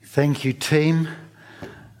Thank you, team.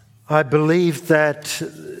 I believe that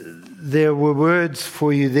there were words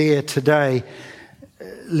for you there today.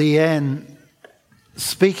 Leanne,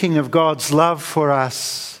 speaking of God's love for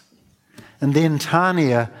us, and then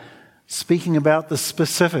Tania, speaking about the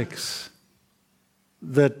specifics,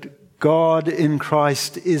 that God in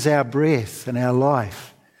Christ is our breath and our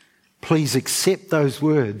life. Please accept those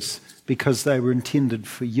words because they were intended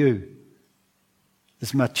for you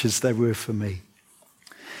as much as they were for me.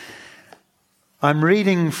 I'm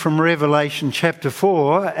reading from Revelation chapter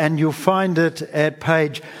 4, and you'll find it at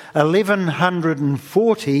page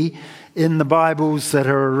 1140 in the Bibles that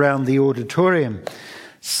are around the auditorium.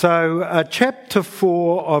 So chapter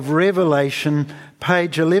 4 of Revelation,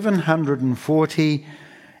 page 1140,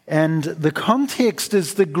 and the context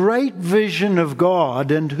is the great vision of God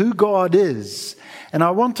and who God is. And I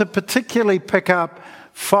want to particularly pick up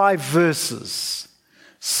 5 verses,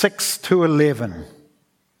 6 to 11.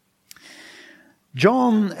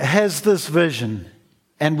 John has this vision,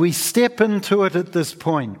 and we step into it at this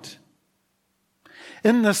point.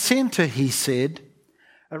 In the center, he said,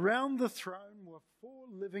 around the throne were 4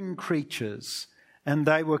 living creatures, and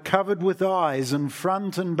they were covered with eyes in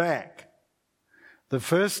front and back. The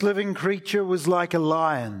first living creature was like a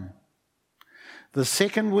lion. The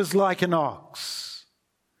second was like an ox.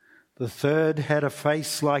 The third had a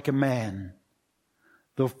face like a man.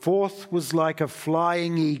 The fourth was like a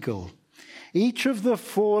flying eagle. Each of the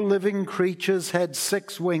 4 living creatures had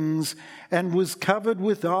 6 wings and was covered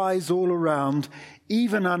with eyes all around,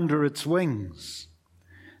 even under its wings.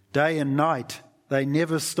 Day and night they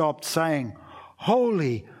never stopped saying,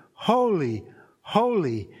 "Holy, holy,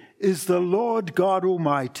 holy is the Lord God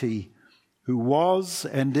Almighty, who was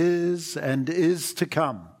and is to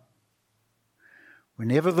come."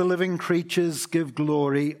 Whenever the living creatures give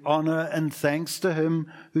glory, honor, and thanks to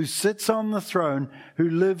him who sits on the throne, who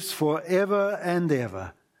lives forever and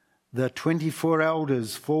ever, the 24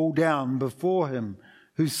 elders fall down before him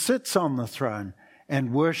who sits on the throne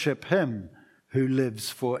and worship him who lives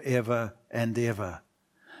forever and ever.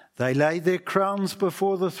 They lay their crowns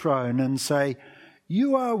before the throne and say,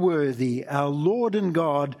 "You are worthy, our Lord and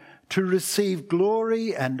God, to receive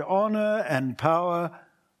glory and honor and power,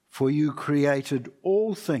 for you created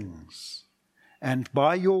all things, and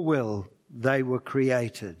by your will they were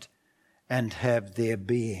created and have their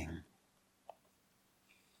being."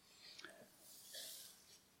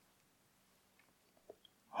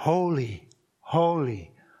 Holy,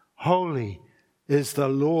 holy, holy is the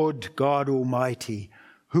Lord God Almighty,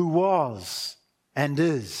 who was and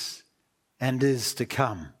is to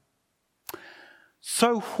come.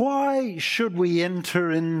 So why should we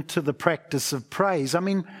enter into the practice of praise? I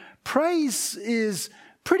mean, praise is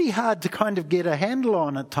pretty hard to kind of get a handle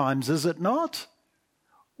on at times, is it not?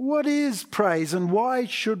 What is praise and why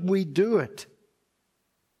should we do it?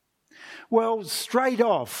 Well,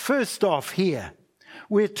 first off here,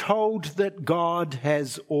 we're told that God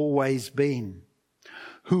has always been,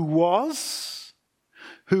 who was,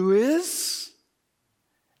 who is,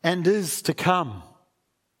 and is to come.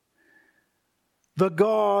 The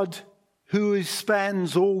God who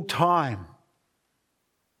spans all time.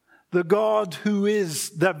 The God who is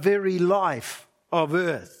the very life of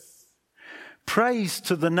earth. Praise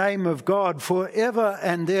to the name of God forever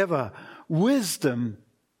and ever. Wisdom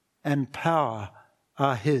and power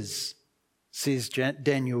are his, says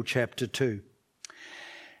Daniel chapter 2.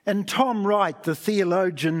 And Tom Wright, the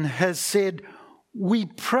theologian, has said, we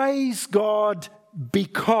praise God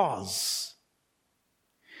because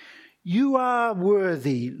you are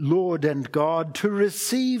worthy, Lord and God, to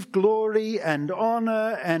receive glory and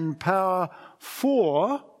honor and power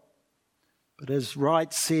for, but as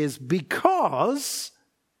Wright says, because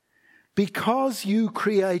you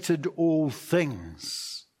created all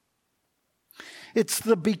things. It's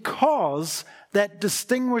the because that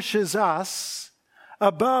distinguishes us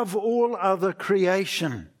above all other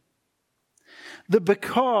creation. The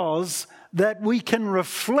because that we can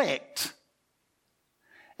reflect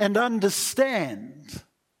and understand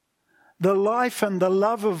the life and the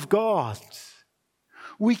love of God.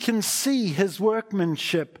 We can see his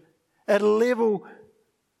workmanship at a level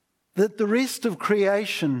that the rest of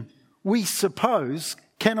creation, we suppose,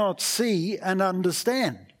 cannot see and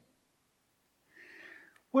understand.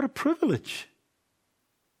 What a privilege.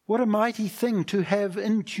 What a mighty thing to have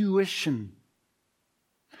intuition,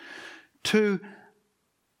 to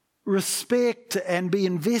respect and be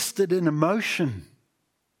invested in emotion,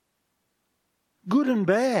 good and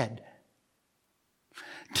bad.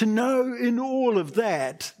 To know in all of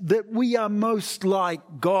that we are most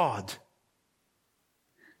like God.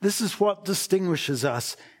 This is what distinguishes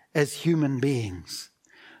us as human beings.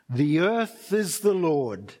 The earth is the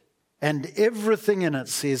Lord, and everything in it,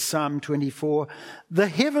 says Psalm 24. The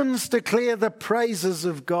heavens declare the praises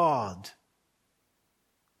of God.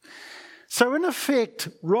 So in effect,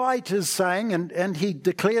 Wright is saying, and he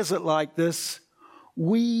declares it like this,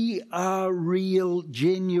 we are real,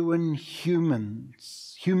 genuine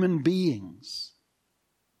humans, human beings.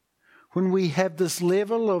 When we have this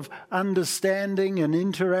level of understanding and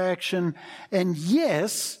interaction, and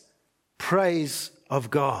yes, praise of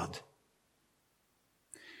God.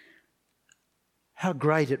 How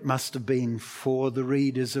great it must have been for the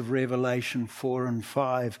readers of Revelation 4 and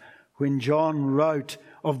 5 when John wrote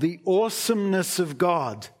of the awesomeness of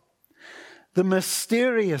God, the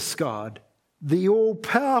mysterious God, the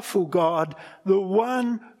all-powerful God, the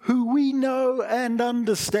one who we know and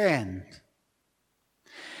understand.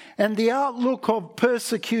 And the outlook of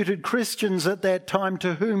persecuted Christians at that time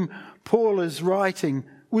to whom Paul is writing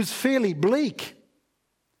was fairly bleak.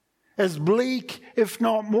 As bleak, if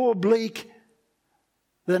not more bleak,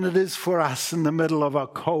 than it is for us in the middle of a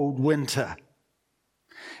cold winter,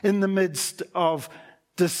 in the midst of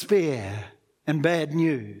despair and bad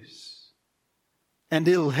news and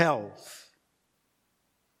ill health.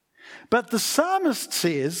 But the psalmist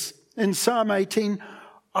says in Psalm 18,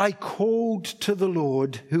 I called to the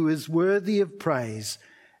Lord who is worthy of praise,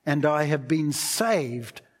 and I have been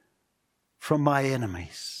saved from my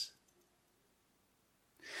enemies.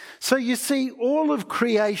 So you see, all of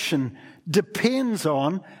creation depends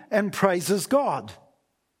on and praises God.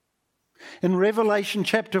 In Revelation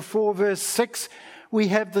chapter 4, verse 6, we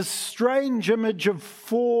have this strange image of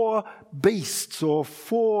 4 beasts or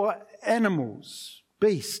 4 animals,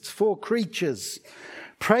 beasts, 4 creatures,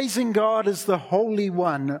 praising God as the Holy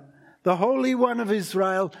One of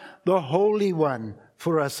Israel, the Holy One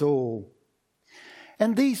for us all.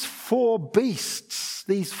 And these 4 beasts,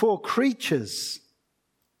 these 4 creatures,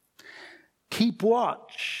 keep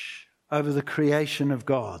watch over the creation of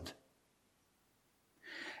God.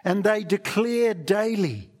 And they declare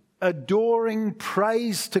daily adoring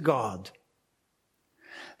praise to God.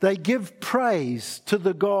 They give praise to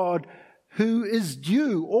the God who is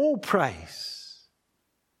due all praise.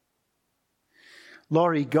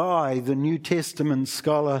 Laurie Guy, the New Testament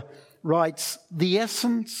scholar, writes, the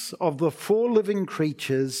essence of the 4 living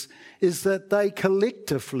creatures is that they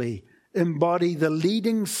collectively embody the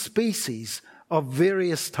leading species of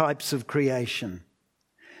various types of creation.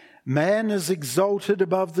 Man is exalted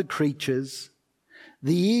above the creatures,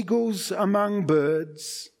 the eagles among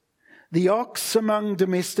birds, the ox among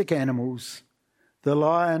domestic animals, the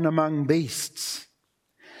lion among beasts.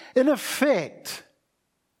 In effect,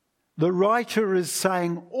 the writer is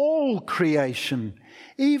saying all creation,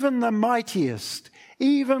 even the mightiest,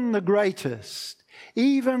 even the greatest,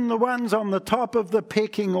 even the ones on the top of the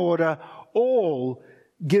pecking order, all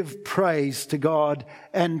give praise to God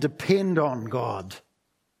and depend on God.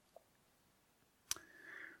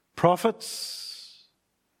 Prophets,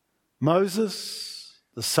 Moses,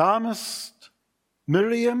 the psalmist,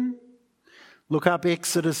 Miriam. Look up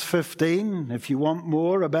Exodus 15 if you want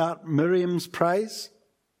more about Miriam's praise.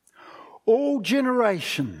 All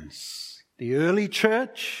generations, the early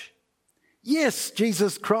church, yes,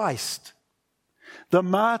 Jesus Christ, the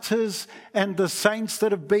martyrs and the saints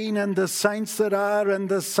that have been and the saints that are and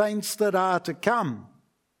the saints that are to come,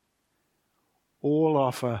 all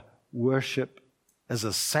offer worship as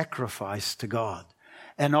a sacrifice to God,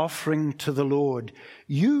 an offering to the Lord.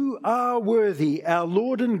 You are worthy, our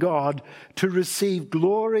Lord and God, to receive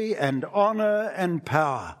glory and honor and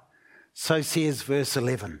power. So says verse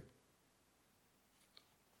 11.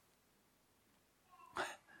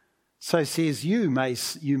 So says you may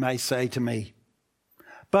say to me,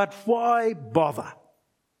 but why bother?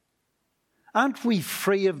 Aren't we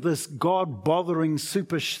free of this God-bothering,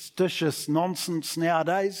 superstitious nonsense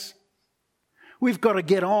nowadays? We've got to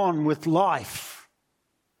get on with life.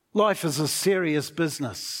 Life is a serious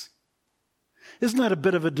business. Isn't it a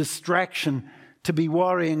bit of a distraction to be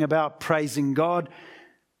worrying about praising God?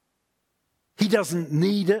 He doesn't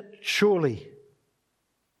need it, surely.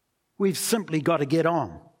 We've simply got to get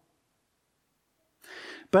on.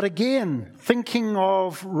 But again, thinking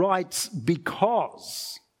of Wright's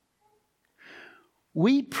because.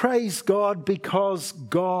 We praise God because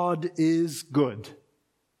God is good.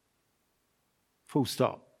 Full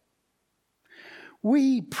stop.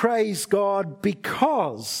 We praise God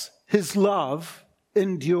because His love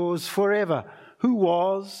endures forever, who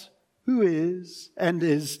was, who is, and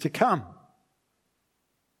is to come.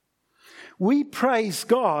 We praise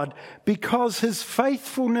God because His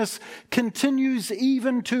faithfulness continues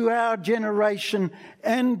even to our generation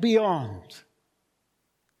and beyond.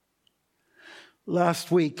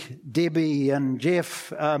 Last week, Debbie and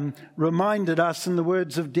Jeff reminded us in the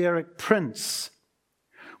words of Derek Prince,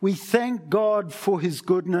 we thank God for his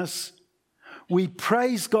goodness, we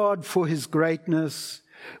praise God for his greatness,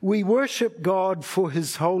 we worship God for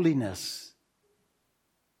his holiness.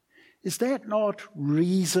 Is that not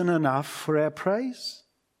reason enough for our praise?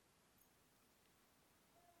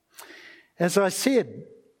 As I said,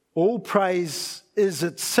 all praise is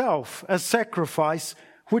itself a sacrifice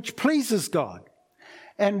which pleases God.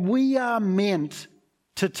 And we are meant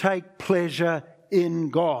to take pleasure in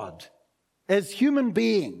God. As human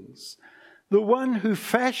beings, the one who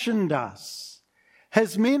fashioned us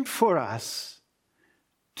has meant for us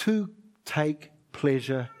to take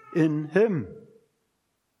pleasure in him.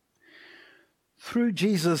 Through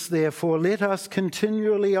Jesus, therefore, let us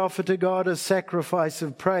continually offer to God a sacrifice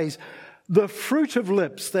of praise, the fruit of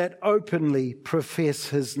lips that openly profess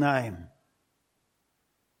his name.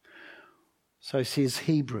 So says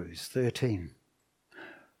Hebrews 13.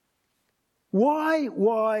 Why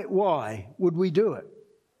would we do it?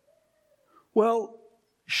 Well,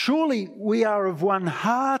 surely we are of one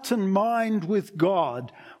heart and mind with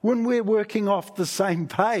God when we're working off the same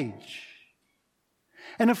page.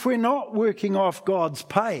 And if we're not working off God's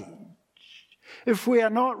page, if we are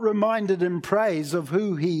not reminded in praise of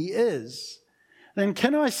who he is, then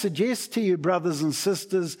can I suggest to you, brothers and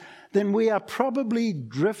sisters, then we are probably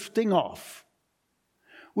drifting off.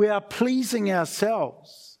 We are pleasing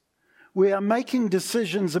ourselves. We are making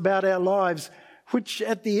decisions about our lives, which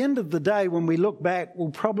at the end of the day, when we look back,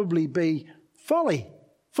 will probably be folly,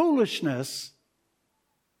 foolishness,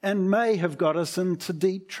 and may have got us into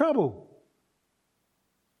deep trouble.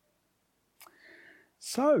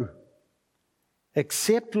 So,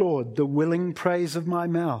 accept, Lord, the willing praise of my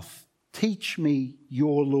mouth. Teach me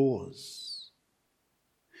your laws.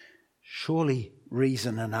 Surely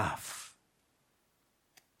reason enough.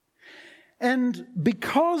 And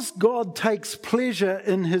because God takes pleasure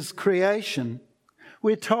in his creation,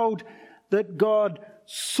 we're told that God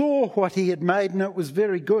saw what he had made and it was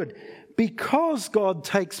very good. Because God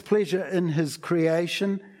takes pleasure in his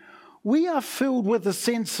creation, we are filled with a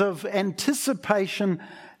sense of anticipation,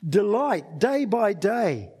 delight, day by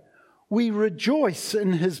day. We rejoice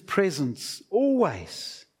in his presence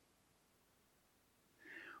always.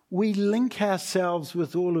 We link ourselves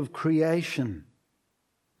with all of creation,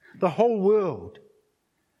 the whole world.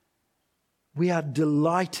 We are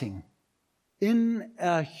delighting in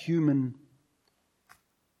our human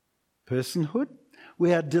personhood.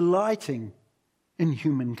 We are delighting in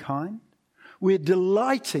humankind. We're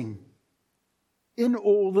delighting in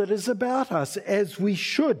all that is about us, as we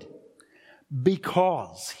should,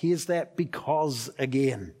 because, here's that because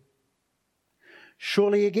again.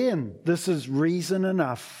 Surely again, this is reason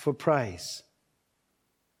enough for praise.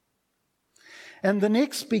 And the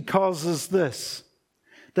next because is this,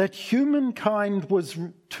 that humankind was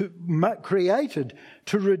created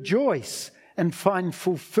to rejoice and find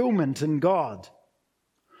fulfillment in God.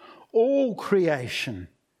 All creation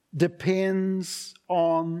depends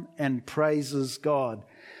on and praises God.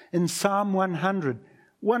 In Psalm 100,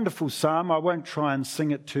 wonderful psalm, I won't try and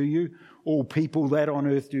sing it to you, all people that on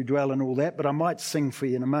earth do dwell and all that, but I might sing for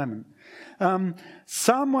you in a moment.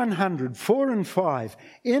 Psalm 100, 4 and 5,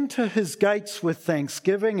 enter his gates with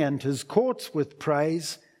thanksgiving and his courts with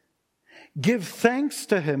praise. Give thanks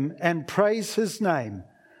to him and praise his name,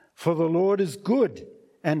 for the Lord is good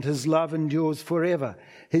and his love endures forever.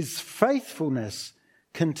 His faithfulness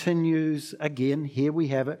continues, again, here we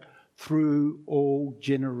have it, through all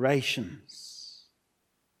generations.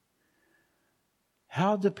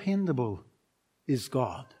 How dependable is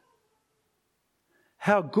God?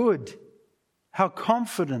 How good, how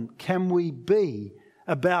confident can we be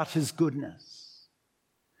about his goodness?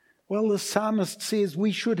 Well, the psalmist says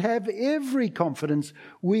we should have every confidence.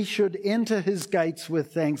 We should enter his gates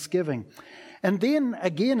with thanksgiving. And then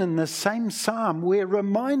again in the same psalm, we're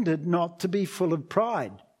reminded not to be full of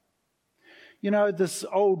pride. You know, this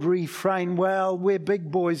old refrain, well, we're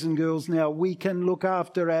big boys and girls now. We can look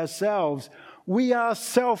after ourselves. We are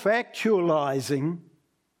self-actualizing.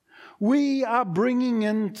 We are bringing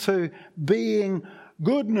into being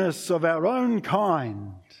goodness of our own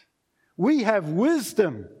kind. We have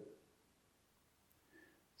wisdom.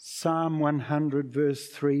 Psalm 100 verse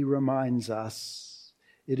 3 reminds us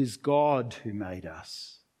it is God who made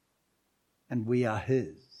us and we are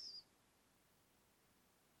his.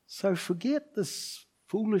 So forget this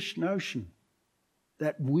foolish notion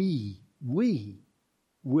that we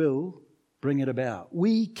will bring it about.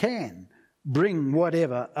 We can bring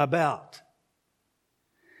whatever about.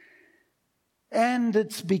 And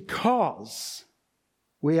it's because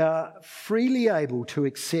We are freely able to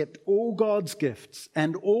accept all God's gifts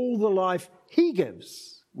and all the life He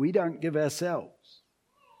gives. We don't give ourselves.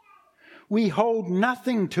 We hold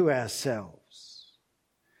nothing to ourselves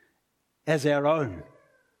as our own.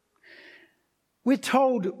 We're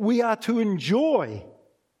told we are to enjoy,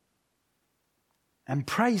 and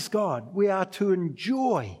praise God, we are to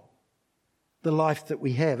enjoy the life that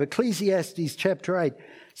we have. Ecclesiastes chapter 8.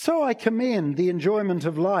 So I commend the enjoyment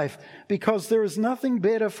of life, because there is nothing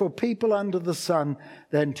better for people under the sun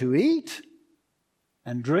than to eat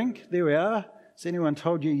and drink. There we are. Has anyone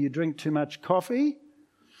told you drink too much coffee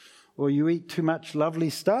or you eat too much lovely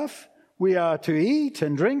stuff? We are to eat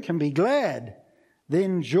and drink and be glad.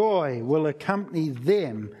 Then joy will accompany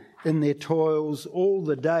them in their toils all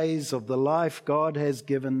the days of the life God has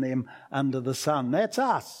given them under the sun. That's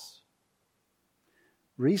us.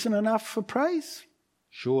 Reason enough for praise?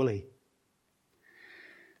 Surely.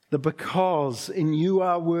 The because in you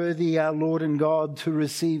are worthy, our Lord and God, to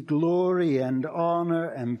receive glory and honor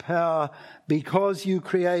and power, because you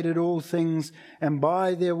created all things, and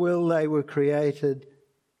by their will they were created,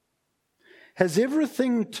 has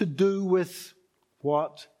everything to do with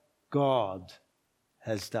what God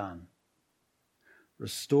has done.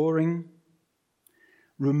 Restoring,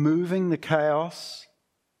 removing the chaos,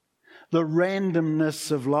 the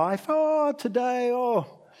randomness of life. Today,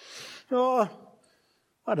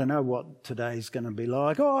 I don't know what today's going to be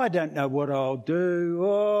like. I don't know what I'll do.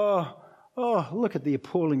 Look at the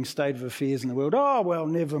appalling state of affairs in the world. Well,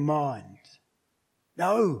 never mind.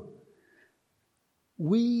 No.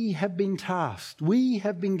 We have been tasked. We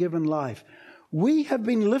have been given life. We have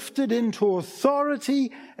been lifted into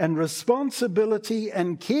authority and responsibility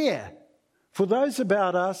and care for those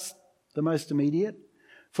about us, the most immediate,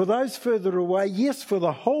 for those further away, yes, for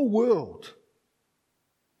the whole world.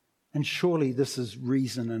 And surely this is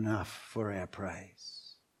reason enough for our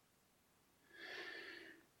praise.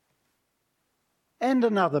 And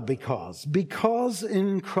another because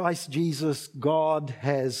in Christ Jesus God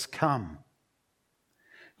has come.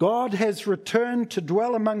 God has returned to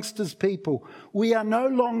dwell amongst His people. We are no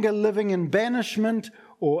longer living in banishment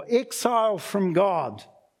or exile from God.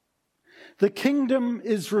 The kingdom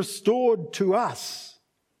is restored to us,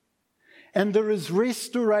 and there is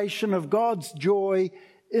restoration of God's joy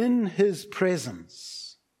in His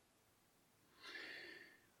presence.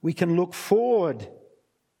 We can look forward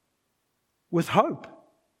with hope.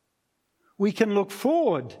 We can look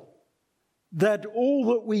forward that all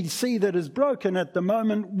that we see that is broken at the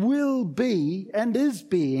moment will be and is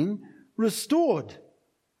being restored.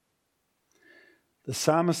 The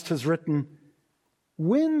psalmist has written,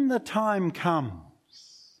 when the time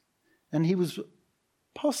comes, and he was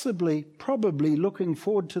probably looking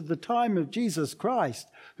forward to the time of Jesus Christ,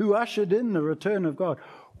 who ushered in the return of God.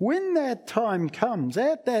 When that time comes,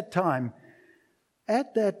 at that time,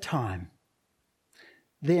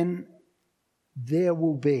 then there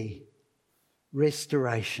will be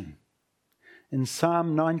restoration. In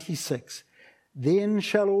Psalm 96, then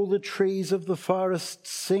shall all the trees of the forest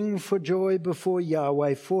sing for joy before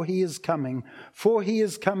Yahweh, for He is coming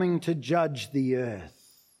to judge the earth.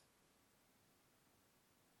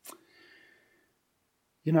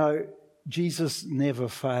 You know, Jesus never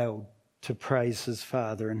failed to praise His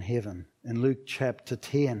Father in heaven. In Luke chapter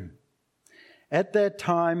 10, at that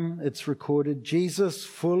time, it's recorded, Jesus,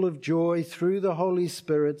 full of joy through the Holy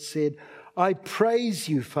Spirit, said, I praise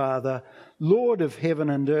you, Father, Lord of heaven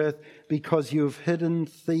and earth, because you have hidden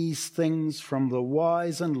these things from the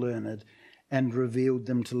wise and learned and revealed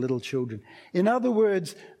them to little children. In other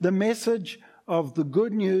words, the message of the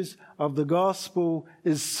good news of the gospel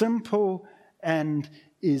is simple and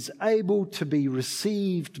is able to be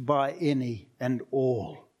received by any and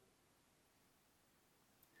all.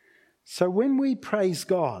 So when we praise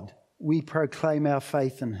God, we proclaim our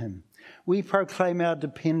faith in Him. We proclaim our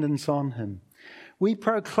dependence on Him. We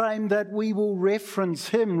proclaim that we will reference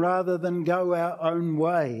Him rather than go our own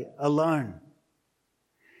way alone.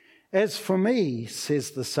 As for me,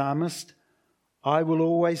 says the psalmist, I will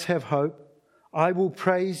always have hope. I will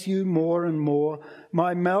praise you more and more.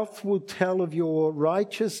 My mouth will tell of your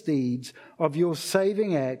righteous deeds, of your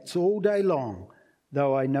saving acts all day long,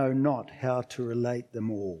 though I know not how to relate them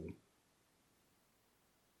all.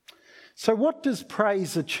 So what does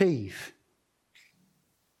praise achieve?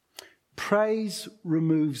 Praise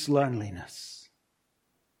removes loneliness.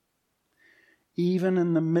 Even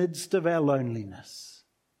in the midst of our loneliness,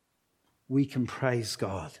 we can praise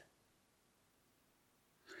God.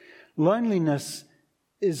 Loneliness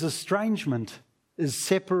is estrangement, is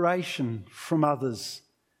separation from others,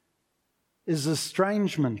 is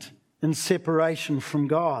estrangement and separation from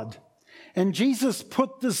God. And Jesus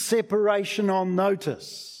put this separation on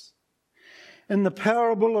notice. In the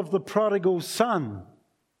parable of the prodigal son,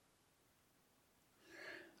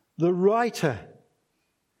 the writer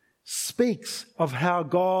speaks of how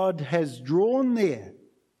God has drawn near,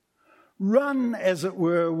 run, as it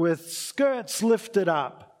were, with skirts lifted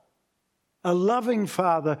up, a loving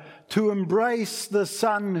father to embrace the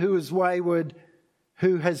son who is wayward,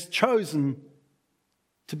 who has chosen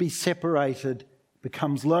to be separated,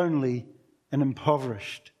 becomes lonely and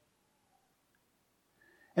impoverished.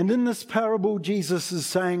 And in this parable, Jesus is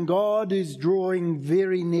saying, God is drawing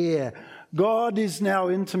very near. God is now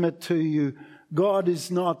intimate to you. God is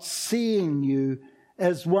not seeing you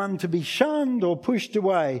as one to be shunned or pushed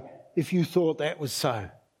away if you thought that was so.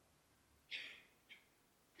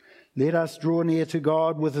 Let us draw near to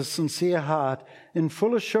God with a sincere heart, in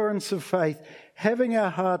full assurance of faith, having our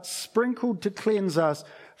hearts sprinkled to cleanse us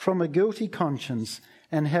from a guilty conscience,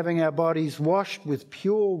 and having our bodies washed with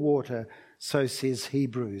pure water, so says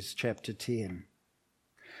Hebrews chapter 10.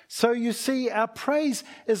 So you see, our praise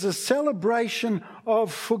is a celebration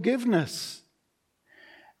of forgiveness,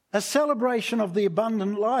 a celebration of the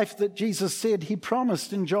abundant life that Jesus said he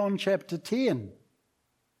promised in John chapter 10.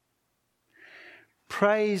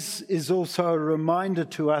 Praise is also a reminder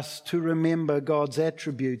to us to remember God's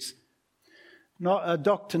attributes.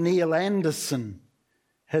 Dr. Neil Anderson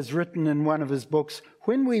has written in one of his books,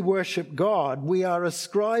 when we worship God, we are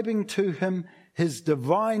ascribing to him his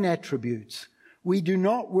divine attributes. We do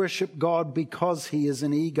not worship God because he is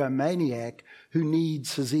an egomaniac who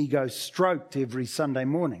needs his ego stroked every Sunday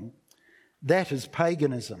morning. That is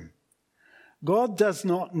paganism. God does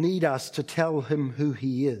not need us to tell him who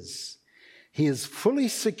he is. He is fully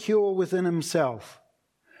secure within himself.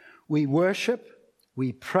 We worship,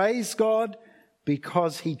 we praise God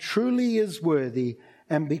because he truly is worthy,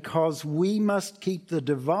 and because we must keep the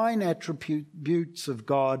divine attributes of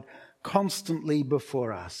God constantly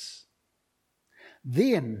before us.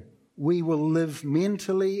 Then we will live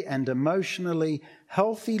mentally and emotionally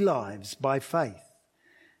healthy lives by faith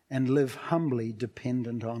and live humbly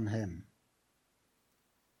dependent on him.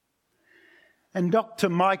 And Dr.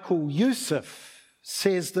 Michael Youssef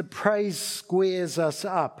says that praise squares us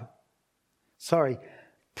up.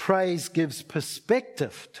 Praise gives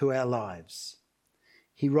perspective to our lives.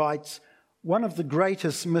 He writes, one of the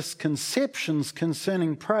greatest misconceptions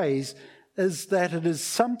concerning praise is that it is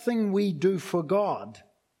something we do for God.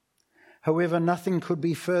 However, nothing could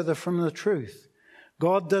be further from the truth.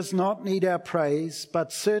 God does not need our praise,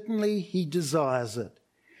 but certainly he desires it.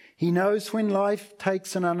 He knows when life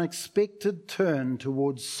takes an unexpected turn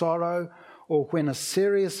towards sorrow, or when a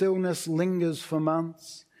serious illness lingers for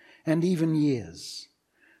months and even years.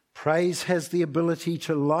 Praise has the ability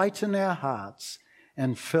to lighten our hearts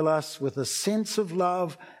and fill us with a sense of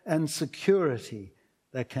love and security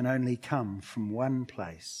that can only come from one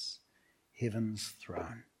place, heaven's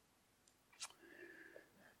throne.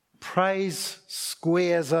 Praise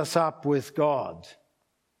squares us up with God.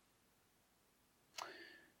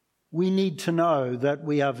 We need to know that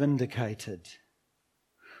we are vindicated.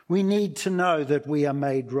 We need to know that we are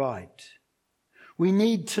made right. We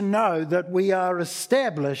need to know that we are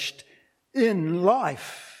established in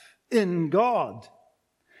life, in God.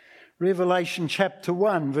 Revelation chapter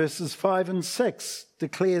 1, verses 5 and 6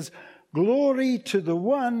 declares, "Glory to the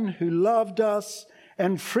one who loved us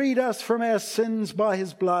and freed us from our sins by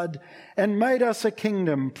his blood and made us a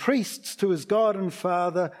kingdom, priests to his God and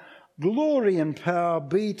Father. Glory and power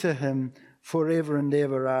be to him forever and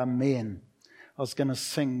ever. Amen." I was going to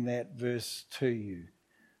sing that verse to you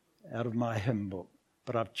out of my hymn book,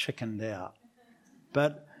 but I've chickened out.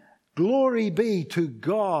 But glory be to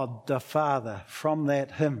God the Father from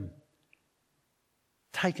that hymn,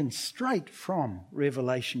 taken straight from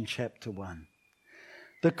Revelation chapter 1.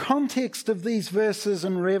 The context of these verses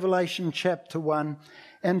in Revelation chapter 1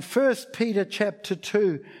 and 1 Peter chapter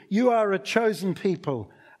 2, you are a chosen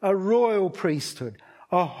people, a royal priesthood,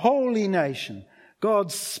 a holy nation,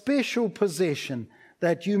 God's special possession,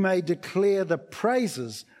 that you may declare the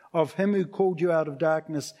praises of him who called you out of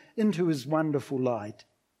darkness into his wonderful light,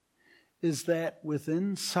 is that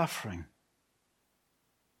within suffering,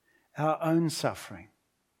 our own suffering,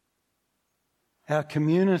 our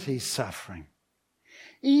community's suffering,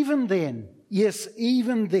 even then, yes,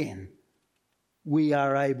 even then, we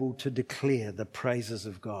are able to declare the praises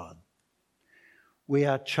of God. We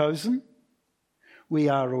are chosen, we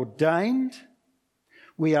are ordained,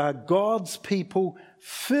 we are God's people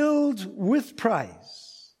filled with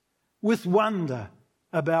praise, with wonder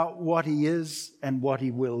about what he is and what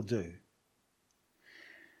he will do.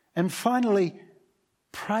 And finally,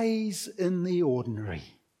 praise in the ordinary.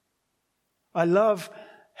 I love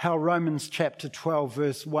how Romans chapter 12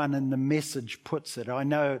 verse 1 in the Message puts it. I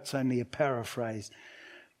know it's only a paraphrase,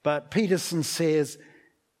 but Peterson says,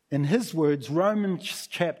 in his words, Romans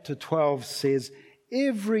chapter 12 says,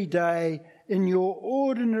 every day in your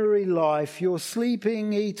ordinary life, you're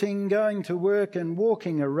sleeping, eating, going to work and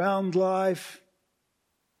walking around life.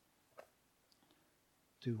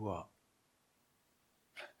 Do what?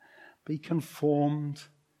 Be conformed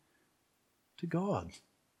to God.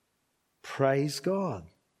 Praise God.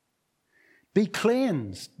 Be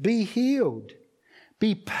cleansed. Be healed.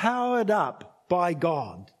 Be powered up by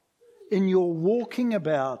God in your walking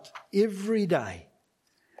about every day.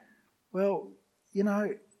 Well,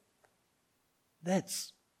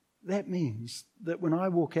 that means that when I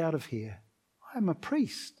walk out of here, I'm a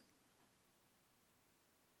priest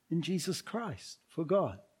in Jesus Christ for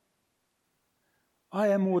God. I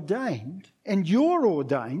am ordained, and you're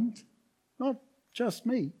ordained, not just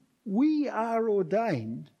me. We are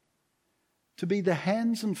ordained to be the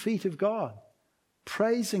hands and feet of God,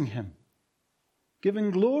 praising Him,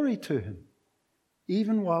 giving glory to Him,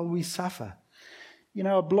 even while we suffer.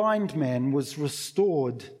 A blind man was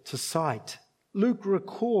restored to sight. Luke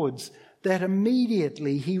records that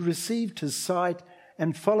immediately he received his sight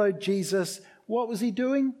and followed Jesus. What was he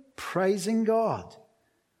doing? Praising God.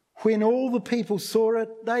 When all the people saw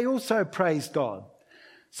it, they also praised God.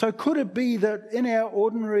 So could it be that in our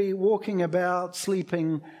ordinary walking about,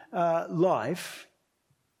 sleeping life,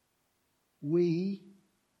 we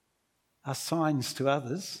are signs to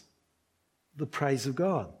others the praise of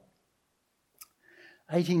God?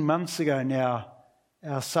 18 months ago now,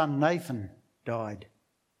 our son Nathan died.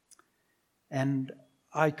 And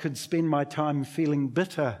I could spend my time feeling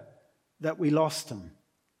bitter that we lost him.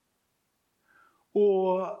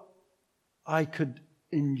 Or I could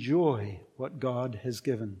enjoy what God has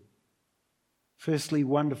given. Firstly,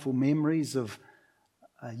 wonderful memories of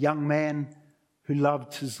a young man who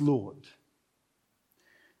loved his Lord.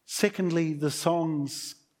 Secondly, the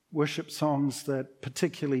songs, worship songs that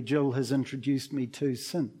particularly Jill has introduced me to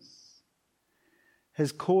since,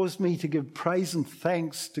 has caused me to give praise and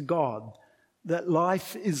thanks to God that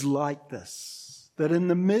life is like this, that in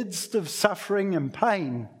the midst of suffering and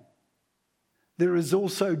pain, there is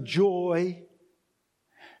also joy,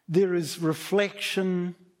 there is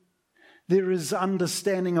reflection, there is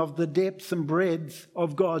understanding of the depth and breadth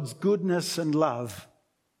of God's goodness and love.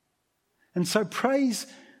 And so praise,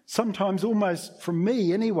 sometimes almost from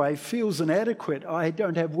me anyway, feels inadequate. I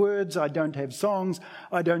don't have words, I don't have songs,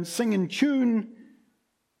 I don't sing in tune.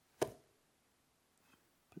 But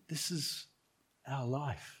this is our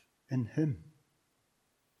life in Him.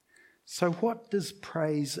 So what does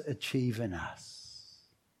praise achieve in us?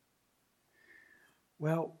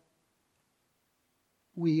 Well,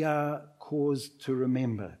 we are caused to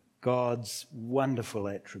remember God's wonderful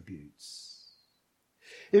attributes.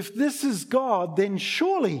 If this is God, then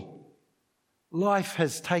surely life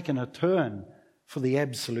has taken a turn for the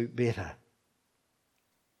absolute better.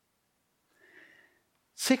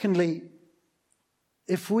 Secondly,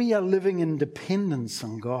 if we are living in dependence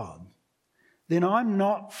on God, then I'm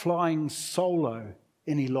not flying solo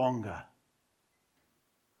any longer.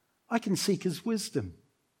 I can seek His wisdom.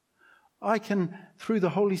 I can, through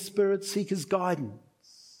the Holy Spirit, seek His guidance.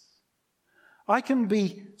 I can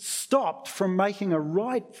be stopped from making a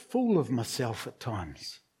right fool of myself at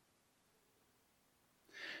times.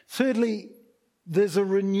 Thirdly, there's a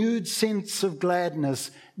renewed sense of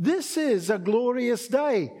gladness. This is a glorious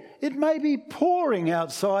day. It may be pouring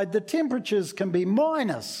outside. The temperatures can be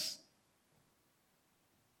minus.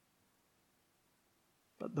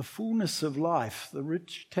 But the fullness of life, the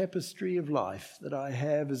rich tapestry of life that I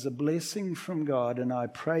have is a blessing from God, and I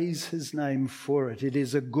praise His name for it. It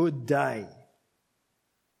is a good day.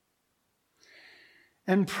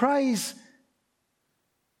 And praise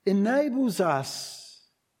enables us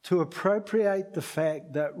to appropriate the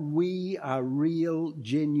fact that we are real,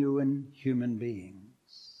 genuine human beings.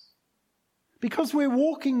 Because we're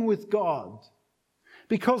walking with God.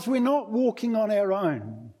 Because we're not walking on our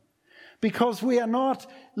own. Because we are not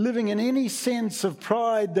living in any sense of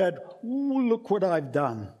pride that, "Ooh, look what I've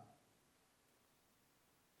done."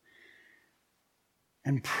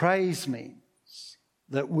 And praise means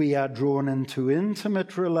that we are drawn into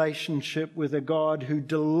intimate relationship with a God who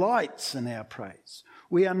delights in our praise.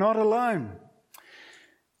 We are not alone.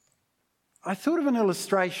 I thought of an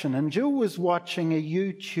illustration, and Jill was watching a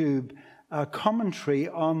YouTube commentary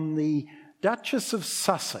on the Duchess of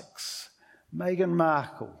Sussex, Meghan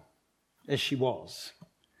Markle, as she was,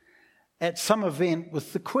 at some event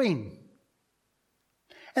with the Queen.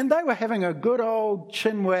 And they were having a good old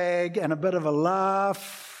chinwag and a bit of a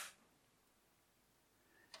laugh.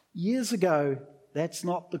 Years ago, that's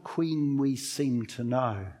not the Queen we seem to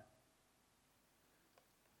know.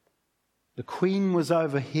 The Queen was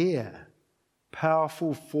over here,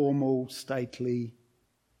 powerful, formal, stately.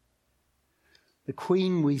 The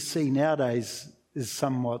Queen we see nowadays is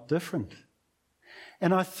somewhat different.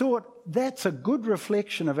 And I thought that's a good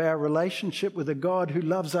reflection of our relationship with a God who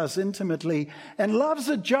loves us intimately and loves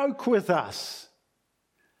a joke with us,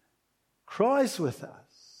 cries with us,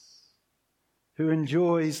 who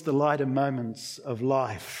enjoys the lighter moments of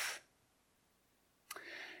life.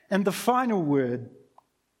 And the final word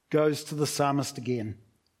goes to the psalmist again.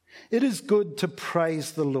 It is good to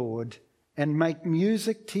praise the Lord and make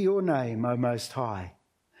music to your name, O Most High,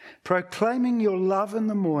 proclaiming your love in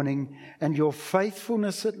the morning and your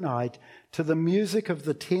faithfulness at night to the music of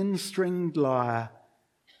the 10-stringed lyre.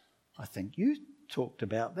 I think you talked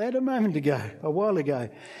about that a while ago.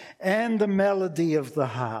 And the melody of the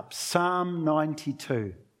harp, Psalm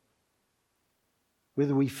 92.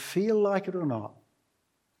 Whether we feel like it or not,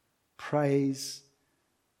 praise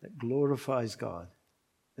that glorifies God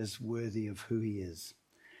is worthy of who he is.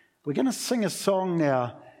 We're going to sing a song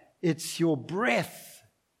now. It's your breath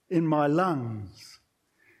in my lungs.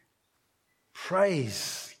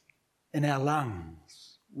 Praise in our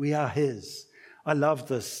lungs. We are his. I love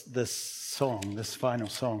this song, this final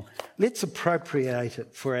song. Let's appropriate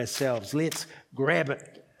it for ourselves. Let's grab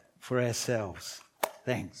it for ourselves.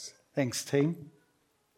 Thanks. Thanks, team.